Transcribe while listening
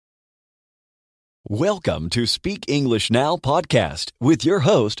Welcome to Speak English Now podcast with your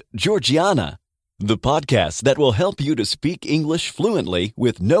host, Georgiana, the podcast that will help you to speak English fluently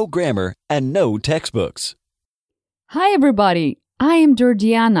with no grammar and no textbooks. Hi, everybody. I am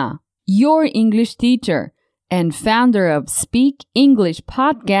Georgiana, your English teacher and founder of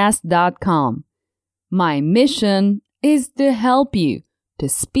SpeakEnglishPodcast.com. My mission is to help you to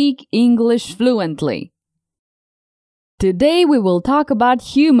speak English fluently. Today we will talk about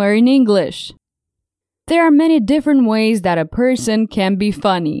humor in English. There are many different ways that a person can be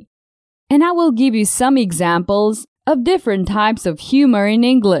funny, and I will give you some examples of different types of humor in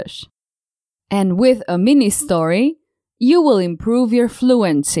English. And with a mini story, you will improve your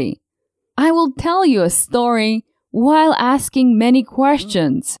fluency. I will tell you a story while asking many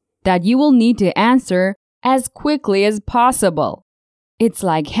questions that you will need to answer as quickly as possible. It's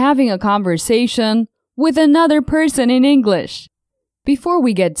like having a conversation with another person in English. Before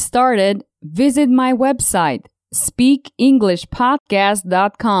we get started, visit my website,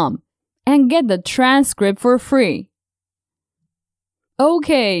 SpeakEnglishPodcast.com, and get the transcript for free.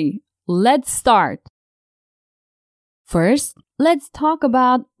 Okay, let's start. First, let's talk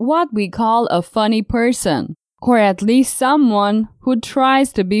about what we call a funny person, or at least someone who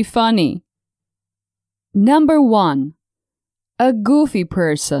tries to be funny. Number 1. A goofy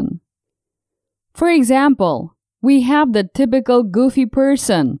person. For example, we have the typical goofy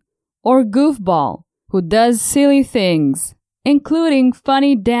person, or goofball, who does silly things, including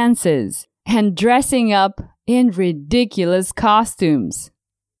funny dances and dressing up in ridiculous costumes.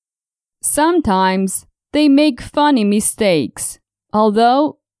 Sometimes they make funny mistakes,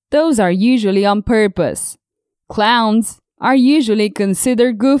 although those are usually on purpose. Clowns are usually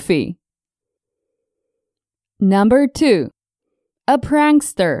considered goofy. Number 2. A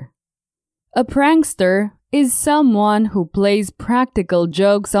prankster. A prankster is someone who plays practical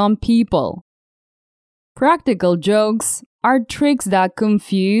jokes on people. Practical jokes are tricks that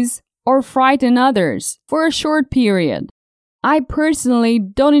confuse or frighten others for a short period. I personally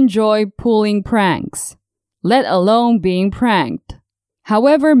don't enjoy pulling pranks, let alone being pranked.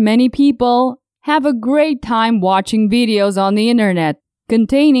 However, many people have a great time watching videos on the internet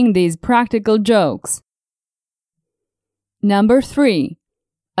containing these practical jokes. Number 3.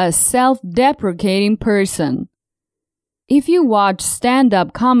 A self-deprecating person. If you watch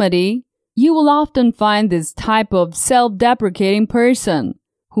stand-up comedy, you will often find this type of self-deprecating person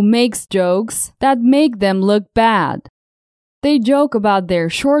who makes jokes that make them look bad. They joke about their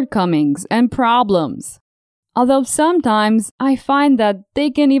shortcomings and problems. Although sometimes I find that they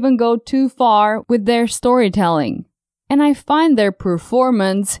can even go too far with their storytelling, and I find their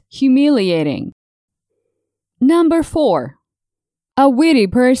performance humiliating. Number 4. A witty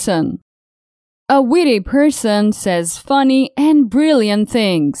person. A witty person says funny and brilliant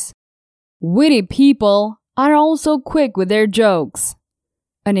things. Witty people are also quick with their jokes.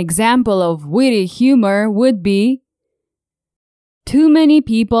 An example of witty humor would be, too many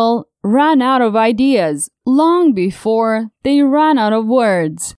people run out of ideas long before they run out of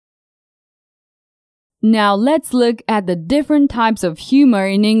words. Now let's look at the different types of humor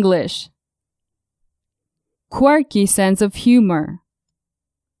in English. Quirky sense of humor.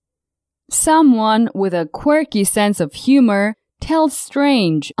 Someone with a quirky sense of humor tells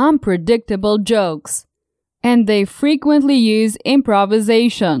strange, unpredictable jokes, and they frequently use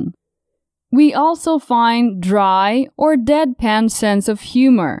improvisation. We also find dry or deadpan sense of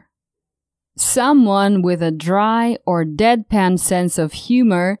humor. Someone with a dry or deadpan sense of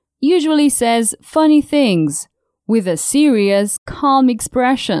humor usually says funny things with a serious, calm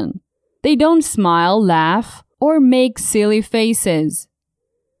expression. They don't smile, laugh, or make silly faces.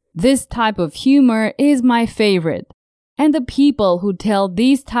 This type of humor is my favorite, and the people who tell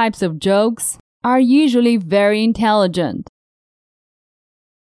these types of jokes are usually very intelligent.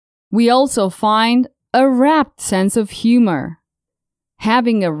 We also find a wrapped sense of humor.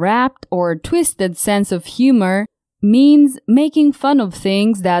 Having a wrapped or twisted sense of humor means making fun of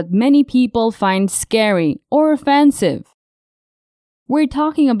things that many people find scary or offensive. We're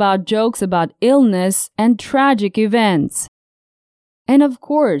talking about jokes about illness and tragic events. And of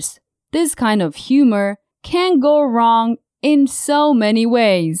course, this kind of humor can go wrong in so many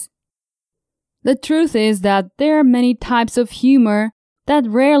ways. The truth is that there are many types of humor that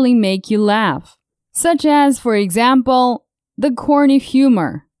rarely make you laugh, such as, for example, the corny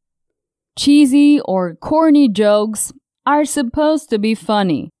humor. Cheesy or corny jokes are supposed to be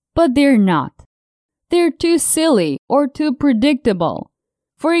funny, but they're not. They're too silly or too predictable.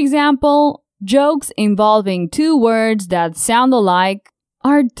 For example, jokes involving two words that sound alike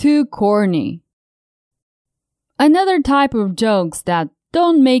are too corny. Another type of jokes that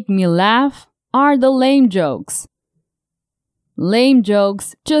don't make me laugh are the lame jokes. Lame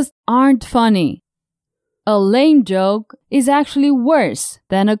jokes just aren't funny. A lame joke is actually worse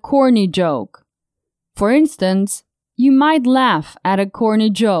than a corny joke. For instance, you might laugh at a corny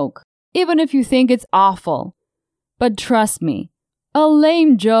joke, even if you think it's awful. But trust me, a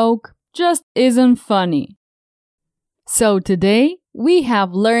lame joke just isn't funny. So today, we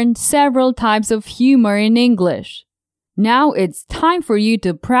have learned several types of humor in English. Now it's time for you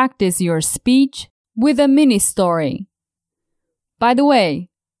to practice your speech with a mini story. By the way,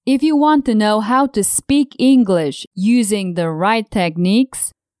 if you want to know how to speak English using the right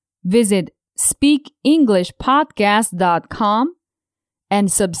techniques, visit speakenglishpodcast.com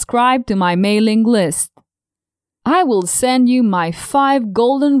and subscribe to my mailing list. I will send you my 5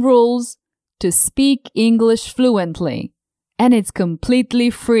 golden rules to speak English fluently, and it's completely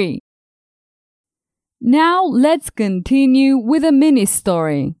free. Now let's continue with a mini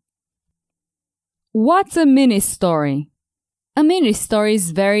story. What's a mini story? A mini story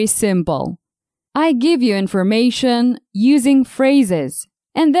is very simple. I give you information using phrases,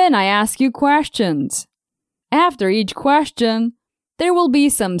 and then I ask you questions. After each question, there will be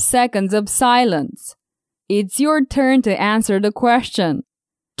some seconds of silence. It's your turn to answer the question.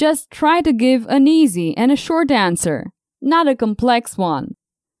 Just try to give an easy and a short answer, not a complex one.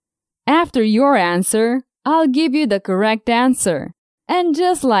 After your answer, I'll give you the correct answer. And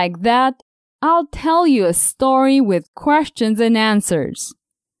just like that, I'll tell you a story with questions and answers.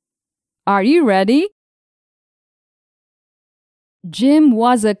 Are you ready? Jim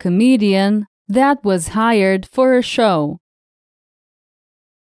was a comedian that was hired for a show.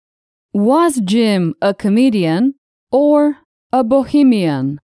 Was Jim a comedian or a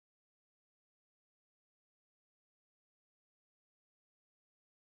bohemian?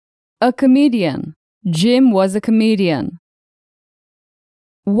 A comedian. Jim was a comedian.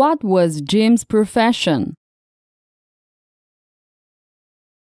 What was Jim's profession?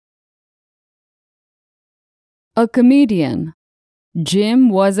 A comedian. Jim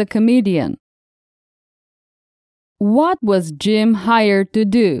was a comedian. What was Jim hired to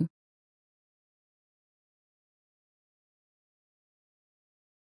do?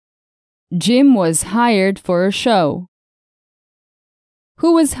 Jim was hired for a show.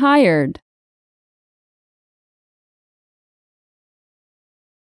 Who was hired?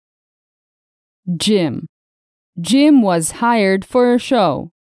 Jim. Jim was hired for a show.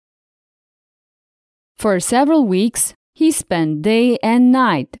 For several weeks, he spent day and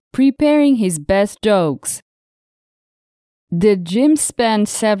night preparing his best jokes. Did Jim spend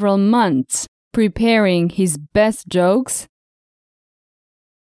several months preparing his best jokes?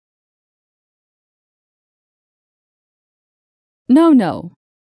 No.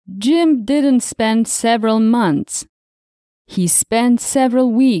 Jim didn't spend several months. He spent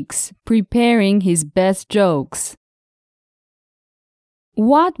several weeks preparing his best jokes.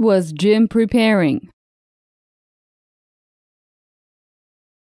 What was Jim preparing?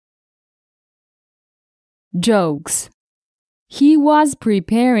 Jokes. He was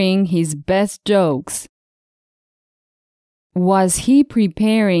preparing his best jokes. Was he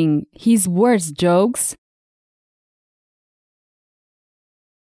preparing his worst jokes?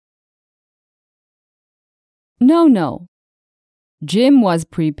 No. Jim was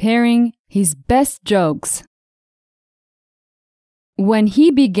preparing his best jokes. When he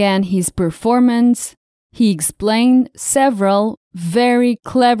began his performance, he explained several very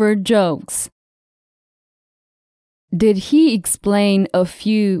clever jokes. Did he explain a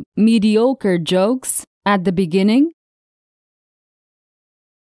few mediocre jokes at the beginning?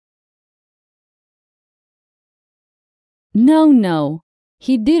 No.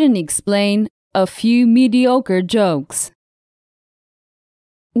 He didn't explain a few mediocre jokes.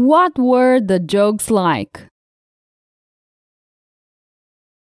 What were the jokes like?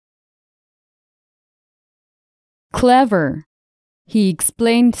 Clever. He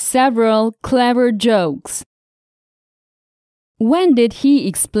explained several clever jokes. When did he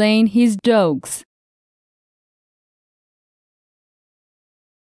explain his jokes?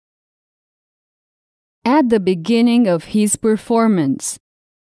 At the beginning of his performance.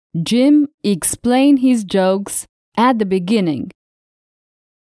 Jim explained his jokes at the beginning.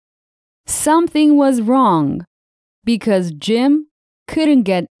 Something was wrong because Jim couldn't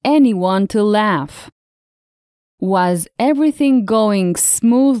get anyone to laugh. Was everything going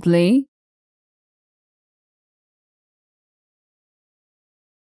smoothly?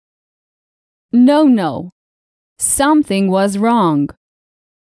 No. Something was wrong.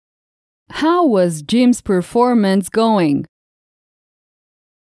 How was Jim's performance going?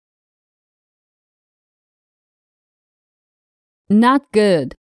 Not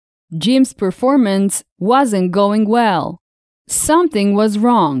good. Jim's performance wasn't going well. Something was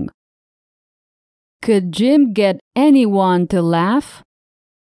wrong. Could Jim get anyone to laugh?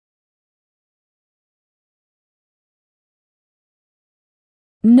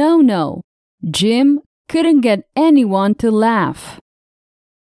 No. Jim couldn't get anyone to laugh.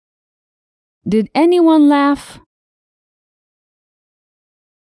 Did anyone laugh?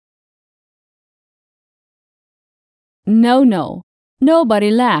 No. Nobody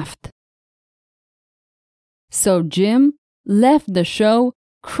laughed. So Jim left the show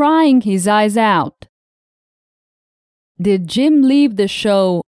crying his eyes out. Did Jim leave the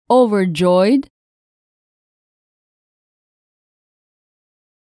show overjoyed?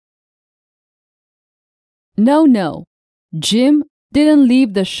 No. Jim didn't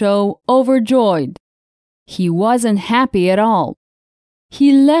leave the show overjoyed. He wasn't happy at all.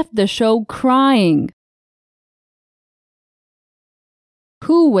 He left the show crying.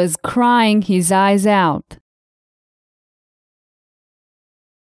 Who was crying his eyes out?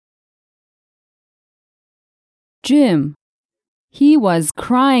 Jim. He was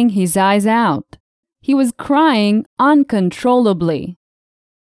crying his eyes out. He was crying uncontrollably.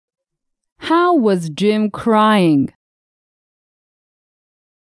 How was Jim crying?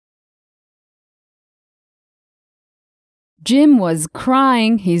 Jim was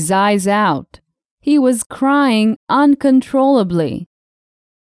crying his eyes out. He was crying uncontrollably.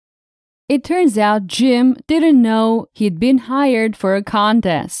 It turns out Jim didn't know he'd been hired for a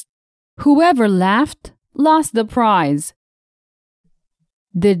contest. Whoever laughed lost the prize.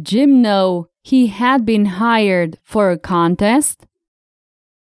 Did Jim know he had been hired for a contest?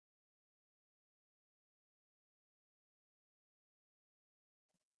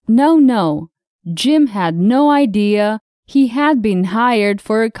 No. Jim had no idea he had been hired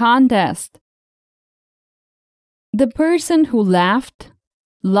for a contest. The person who laughed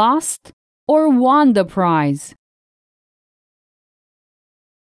lost or won the prize.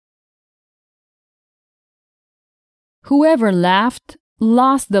 Whoever laughed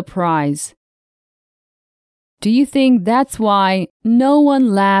lost the prize. Do you think that's why no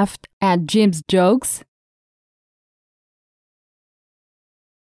one laughed at Jim's jokes?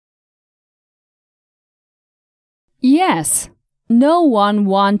 Yes, no one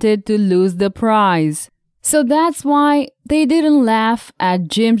wanted to lose the prize. So that's why they didn't laugh at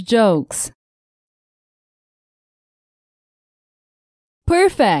Jim's jokes.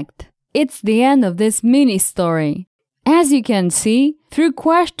 Perfect! It's the end of this mini story. As you can see, through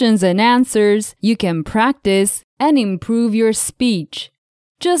questions and answers, you can practice and improve your speech,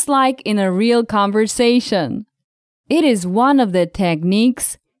 just like in a real conversation. It is one of the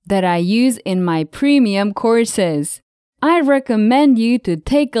techniques that I use in my premium courses. I recommend you to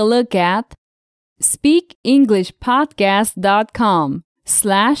take a look at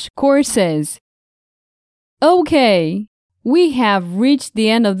speakenglishpodcast.com/courses. Okay, we have reached the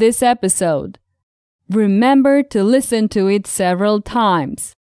end of this episode. Remember to listen to it several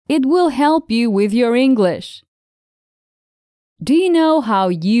times. It will help you with your English. Do you know how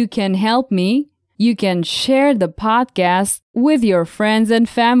you can help me? You can share the podcast with your friends and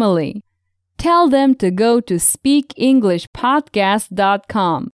family. Tell them to go to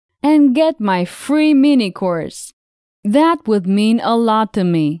speakenglishpodcast.com and get my free mini course. That would mean a lot to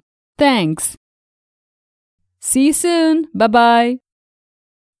me. Thanks. See you soon. Bye-bye.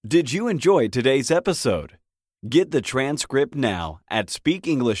 Did you enjoy today's episode? Get the transcript now at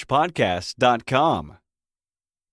speakenglishpodcast.com.